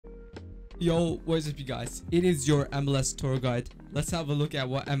Yo, what is up, you guys? It is your MLS tour guide. Let's have a look at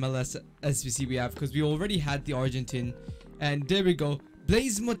what MLS SBC we have, because we already had the Argentine. And there we go.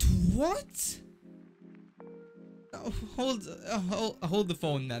 What? Hold the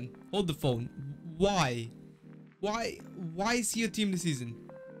phone, man. Hold the phone. Why is he a team this season?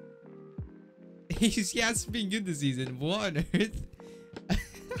 He hasn't been good this season. What on earth?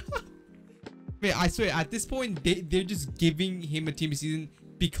 Wait, I swear, at this point, they're just giving him a team this season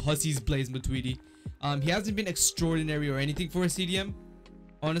because he's Blaise Matuidi. He hasn't been extraordinary or anything for a CDM.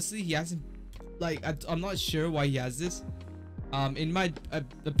 Honestly, he hasn't. Like, I'm not sure why he has this. In my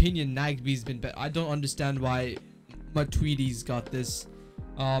opinion, Nagby's been better. I don't understand why Matuidi's got this.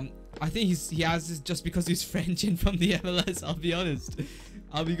 I think he has this just because he's French and from the MLS. I'll be honest.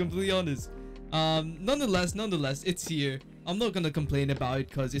 I'll be completely honest. Nonetheless, it's here. I'm not gonna complain about it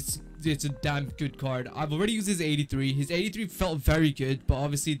because it's a damn good card. I've already used his 83. His 83 felt very good, but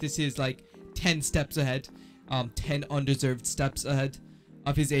obviously this is like 10 steps ahead, 10 undeserved steps ahead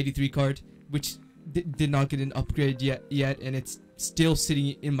of his 83 card, which did not get an upgrade yet, and it's still sitting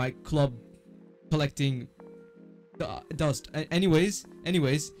in my club collecting dust. Anyways,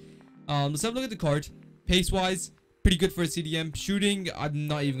 let's have a look at the card. Pace wise, pretty good for a CDM. Shooting, I'm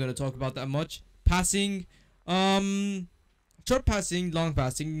not even gonna talk about that much. Passing, short passing, long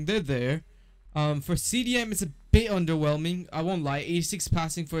passing, they're there. For CDM, it's a bit underwhelming. I won't lie. 86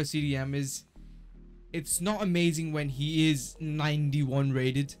 passing for a CDM it's not amazing when he is 91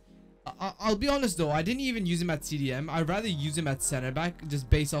 rated. I'll be honest though, I didn't even use him at CDM. I'd rather use him at center back just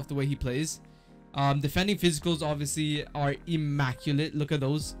based off the way he plays. Defending physicals obviously are immaculate. Look at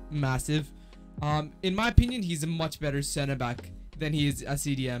those, massive. In my opinion, he's a much better center back than he is a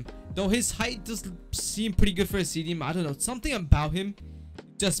CDM. Though his height does seem pretty good for a CDM. I don't know, something about him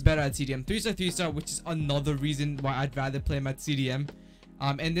just better at CDM. 3-star, 3-star, which is another reason why I'd rather play him at CDM.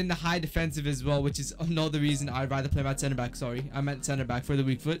 And then the high defensive as well, which is another reason I'd rather play him at center back. Sorry, I meant center back for the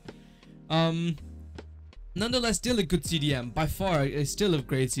weak foot. Nonetheless, still a good CDM. By far, it's still a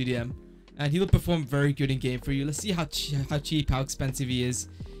great CDM. And he'll perform very good in game for you. Let's see how cheap, how expensive he is.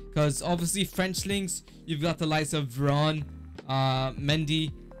 Because obviously, French links, you've got the likes of Veron,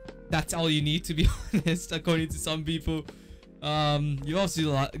 Mendy. That's all you need, to be honest, according to some people. You've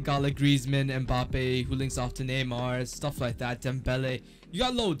also got like Griezmann, Mbappe, who links off to Neymar, stuff like that. Dembele. You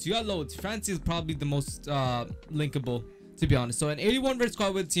got loads. France is probably the most linkable, to be honest. So an 81 red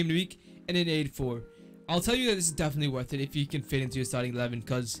squad with team of the week and an 84. I'll tell you that this is definitely worth it if you can fit into your starting 11,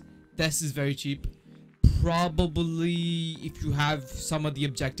 because this is very cheap. Probably if you have some of the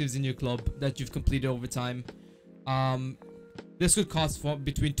objectives in your club that you've completed over time, this would cost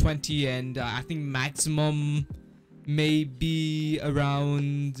between 20 and I think maximum maybe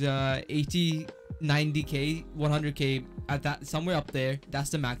around 80, 90k, 100k, at that, somewhere up there. That's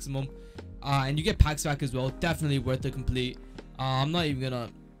the maximum. And you get packs back as well. Definitely worth to complete. I'm not even gonna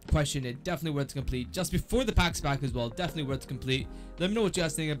question it. Definitely worth to complete. Just before the packs back as well. Definitely worth to complete. Let me know what you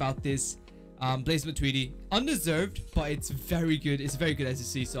guys think about this. Blaise Matuidi, undeserved, but it's very good. It's very good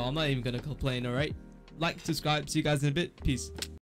SSC, so I'm not even gonna complain. All right, like, subscribe. See you guys in a bit. Peace.